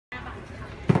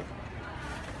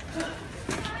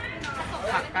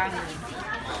干。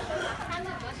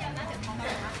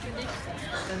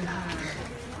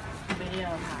没有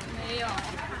哈。没有。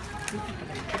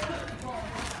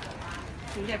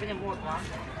ถุงใหญ่เป็นอย่างหมดวะ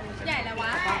ใหญ่แล้วว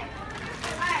ะ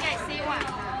ใหญ่ซิวะ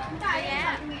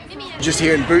Just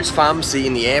here in Boots Pharmacy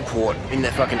in the airport, in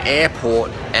the fucking airport,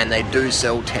 and they do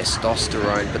sell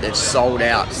testosterone, but they've sold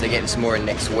out, so they're getting some more in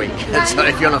next week. So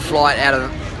if you're on a flight out of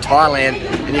Thailand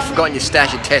and you've forgotten your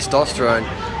stash of testosterone,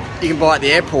 you can buy it at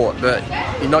the airport, but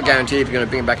you're not guaranteed if you're going to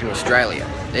bring it back into Australia.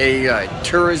 There you go.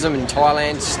 Tourism in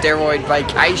Thailand, steroid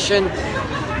vacation,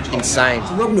 insane.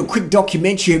 So welcome to a quick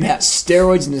documentary about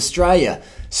steroids in Australia.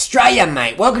 Australia,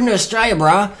 mate. Welcome to Australia,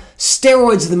 bruh.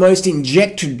 Steroids are the most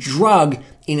injected drug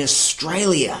in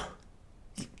Australia.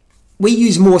 We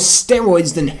use more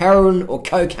steroids than heroin or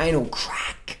cocaine or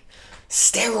crack.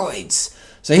 Steroids.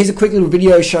 So here's a quick little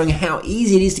video showing how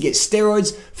easy it is to get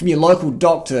steroids from your local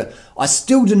doctor. I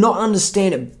still do not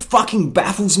understand, it fucking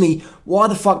baffles me why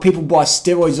the fuck people buy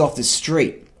steroids off the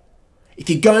street. If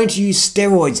you're going to use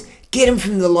steroids, get them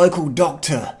from the local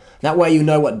doctor. That way you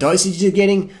know what dosage you're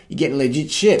getting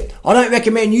legit shit. I don't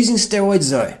recommend using steroids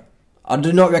though. I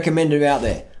do not recommend it out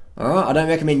there. Alright, I don't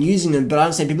recommend using them, but I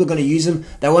understand people are going to use them.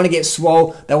 They want to get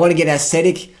swole, they want to get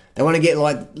aesthetic, they want to get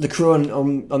like the crew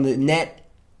on the net.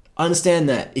 I understand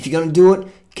that. If you're going to do it,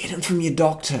 get them from your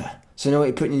doctor so you know what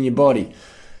you're putting in your body.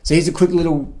 So here's a quick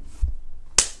little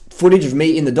footage of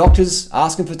me in the doctors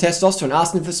asking for testosterone,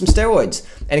 asking for some steroids.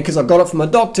 And because I got it from my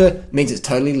doctor, it means it's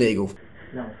totally legal.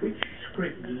 Now, which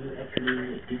script did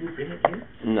you bring it here?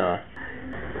 No.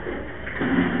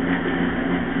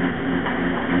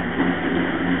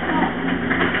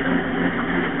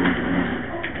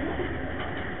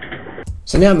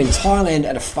 So now I'm in Thailand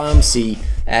at a pharmacy,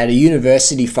 at a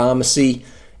university pharmacy,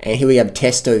 and here we have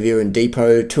Testovir and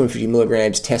Depot, 250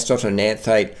 milligrams testosterone and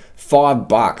anthate,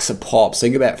 $5 a pop. So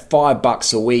you get about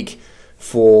 $5 a week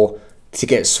to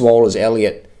get swole as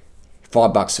Elliot.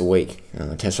 $5 a week.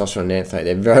 Testosterone and anthate.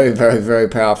 They're very, very, very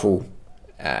powerful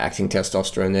acting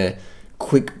testosterone. They're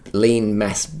quick, lean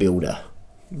mass builder.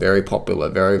 Very popular.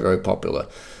 Very, very popular.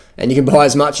 And you can buy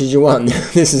as much as you want.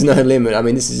 This is no limit. I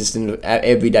mean, this is just an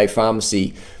everyday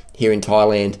pharmacy here in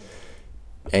Thailand,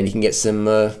 and you can get some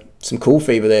cool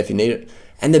fever there if you need it.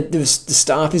 And the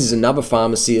staff, this is another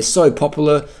pharmacy, is so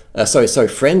popular, so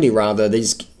friendly rather.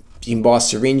 You can buy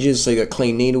syringes, so you got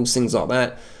clean needles, things like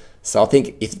that. So I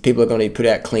think if people are going to put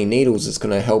out clean needles, it's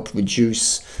going to help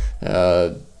reduce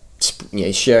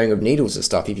sharing of needles and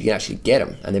stuff if you can actually get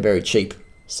them, and they're very cheap.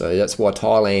 So that's why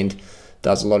Thailand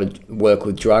does a lot of work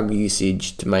with drug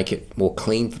usage to make it more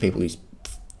clean for people. Who's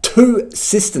two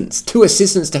assistants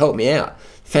to help me out.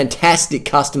 Fantastic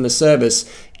customer service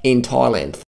in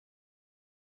Thailand.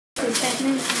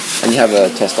 And you have a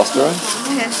testosterone?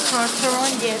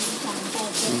 Testosterone, yes.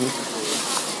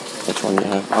 Which one do you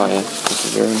have? Oh yeah,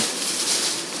 testosterone.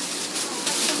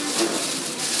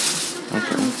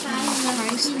 Okay.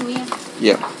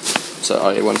 Yep. So oh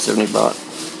yeah, 170 baht.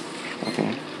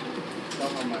 Okay.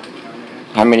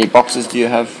 How many boxes do you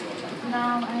have?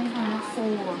 Now I have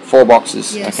 4. 4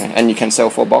 boxes? Yes. Okay. And you can sell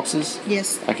 4 boxes?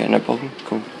 Yes. Okay, no problem.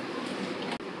 Cool.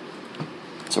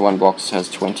 So one box has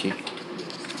 20.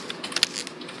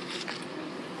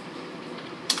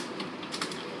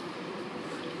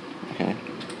 Okay,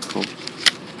 cool.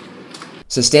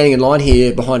 So standing in line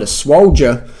here behind a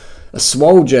swolger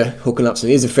hooking up some.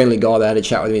 Here's a friendly guy that I had a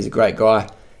chat with him. He's a great guy.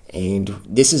 And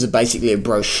this is basically a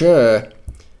brochure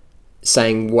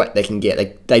saying what they can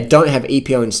get. They don't have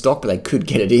EPO in stock, but they could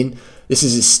get it in. This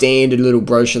is a standard little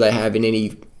brochure they have in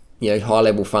any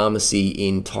high-level pharmacy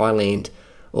in Thailand.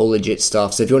 All legit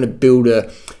stuff. So if you want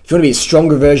to be a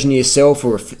stronger version of yourself,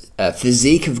 or a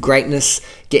physique of greatness,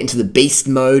 get into the beast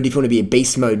mode. If you want to be a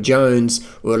beast mode Jones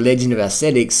or a legend of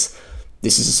aesthetics,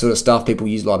 this is the sort of stuff people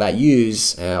like that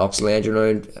use.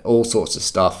 Oxylandronone, all sorts of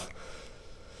stuff.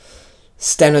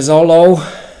 Stanozolol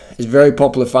is a very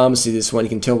popular pharmacy. This one, you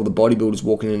can tell the bodybuilders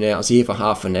walking in and out. It's here for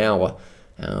half an hour.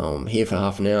 So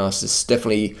it's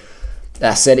definitely the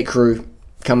aesthetic crew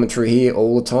coming through here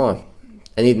all the time.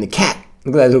 And even the cat.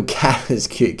 Look at that little cat. This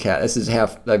cute cat. This is how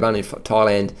they run in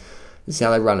Thailand. This is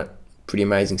how they run it. Pretty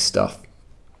amazing stuff.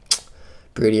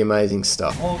 Pretty amazing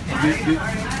stuff.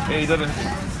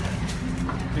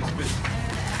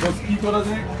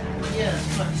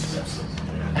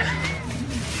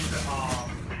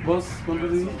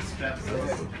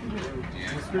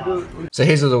 So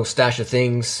here's a little stash of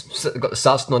things. So got the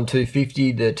Sustanon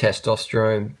 250, the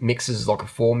testosterone mixes, like a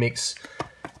 4 mix.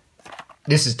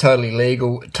 This is totally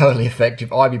legal, totally effective.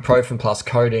 Ibuprofen plus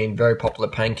codeine, very popular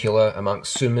painkiller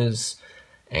amongst swimmers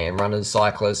and runners,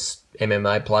 cyclists,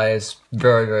 MMA players.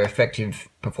 Very, very effective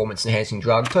performance enhancing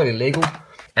drug, totally legal.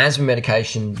 Asthma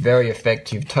medication, very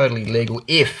effective, totally legal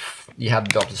if you have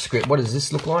the doctor's script. What does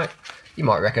this look like? You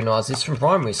might recognise this from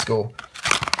primary school.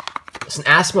 It's an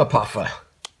asthma puffer.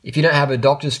 If you don't have a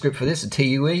doctor's script for this, a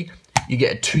TUE, you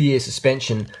get a 2-year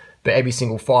suspension, but every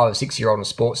single 5 or 6 year old on a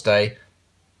sports day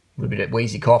with a bit of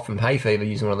wheezy cough from hay fever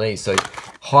using one of these. So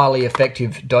highly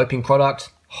effective doping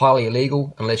product, highly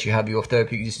illegal unless you have your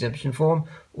therapeutic exemption form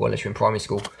or unless you're in primary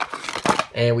school.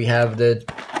 And we have the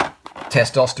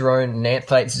testosterone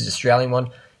nanthate. This is an Australian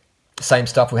one. Same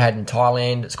stuff we had in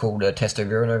Thailand. It's called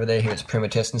testovirin over there. Here it's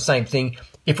primatestin. Same thing.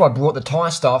 If I brought the Thai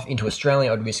stuff into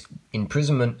Australia, I'd risk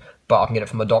imprisonment, but I can get it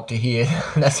from a doctor here.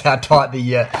 That's how tight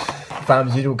the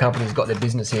pharmaceutical companies got their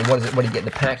business here. What is it? What do you get in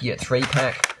the pack? You get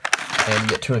 3-pack, and you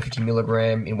get 250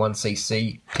 milligram in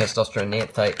 1cc testosterone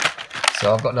nanthate.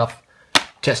 So I've got enough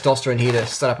testosterone here to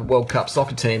start up a World Cup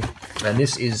soccer team, and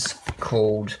this is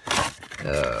called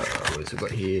what has it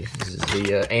got here? This is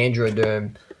the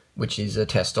Androderm, which is a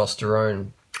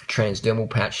testosterone transdermal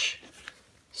patch.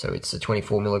 So it's a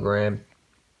 24 milligram.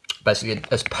 Basically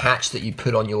a patch that you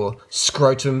put on your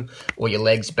scrotum or your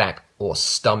legs, back or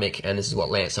stomach, and this is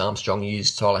what Lance Armstrong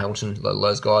used, Tyler Hamilton,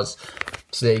 those guys.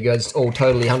 So there you go, it's all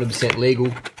totally 100%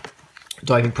 legal.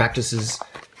 Doping practices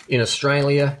in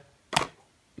Australia,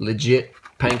 legit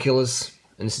painkillers,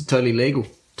 and this is totally legal,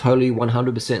 totally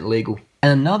 100% legal.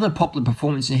 And another popular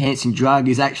performance enhancing drug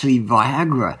is actually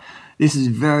Viagra. This is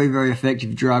very, very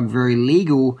effective drug, very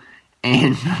legal,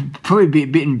 and probably a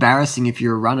bit embarrassing if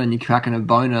you're a runner and you're cracking a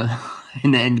boner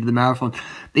in the end of the marathon.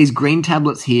 These green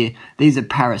tablets here, these are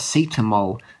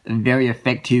paracetamol, a very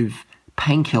effective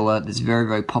painkiller that's very,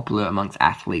 very popular amongst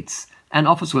athletes and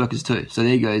office workers too. So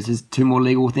there you go, there's 2 more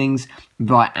legal things.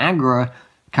 Viagra,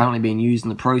 currently being used in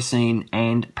the pro scene,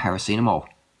 and paracetamol,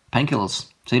 painkillers.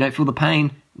 So you don't feel the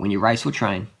pain when you race or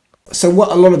train. So what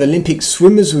a lot of Olympic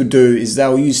swimmers will do is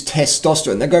they'll use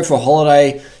testosterone. They'll go for a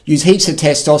holiday, use heaps of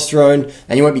testosterone,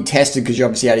 and you won't be tested because you're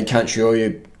obviously out of your country or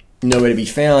you're nowhere to be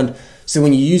found. So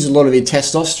when you use a lot of your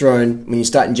testosterone, when you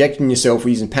start injecting yourself or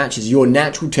using patches, your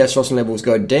natural testosterone levels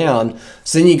go down.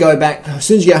 So then you go back, as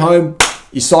soon as you get home,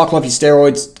 you cycle off your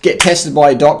steroids, get tested by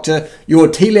a doctor, your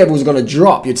T levels are going to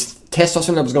drop, your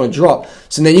testosterone levels are going to drop.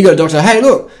 So then you go to the doctor, hey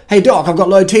look, hey doc, I've got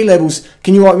low T levels,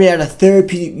 can you write me out a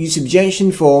therapeutic use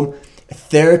exemption form,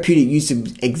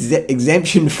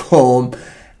 exemption form,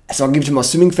 so I'll give it to my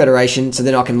swimming federation so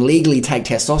then I can legally take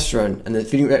testosterone. And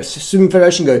the swimming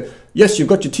federation go, yes, you've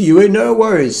got your TUE, no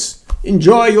worries,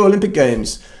 enjoy your Olympic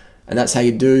Games. And that's how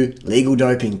you do legal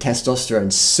doping,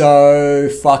 testosterone. So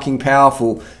fucking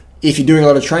powerful. If you're doing a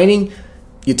lot of training,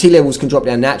 your T levels can drop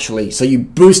down naturally. So you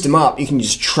boost them up, you can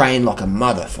just train like a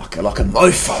motherfucker, like a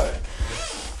mofo.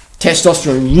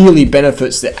 Testosterone really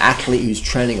benefits the athlete who's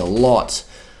training a lot.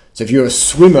 So if you're a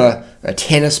swimmer, a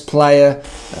tennis player,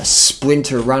 a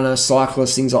sprinter, runner,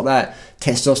 cyclist, things like that,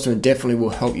 testosterone definitely will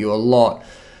help you a lot.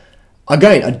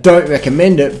 Again, I don't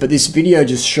recommend it, but this video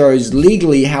just shows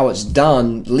legally how it's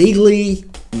done. Legally,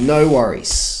 no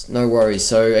worries. No worries.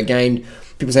 So again,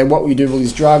 people say, what will you do with all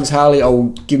these drugs, Harley? I will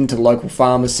give them to the local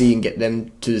pharmacy and get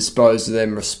them to dispose of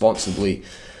them responsibly.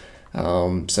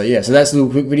 So yeah, so that's a little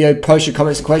quick video. Post your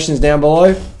comments and questions down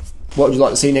below. What would you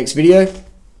like to see next video?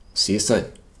 See you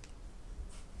soon.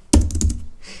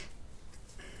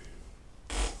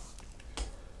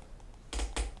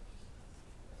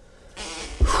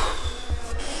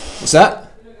 What's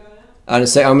that? I'm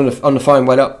on the phone.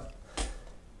 Wait up.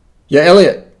 Yeah,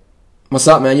 Elliot. What's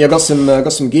up, man? Yeah, I got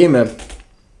some gear, man.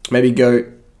 Maybe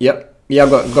go. Yep. Yeah,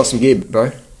 I've got some gear,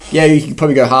 bro. Yeah, you can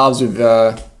probably go halves with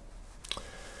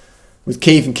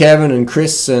Keith and Kevin and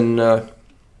Chris and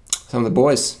some of the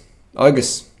boys.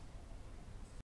 August.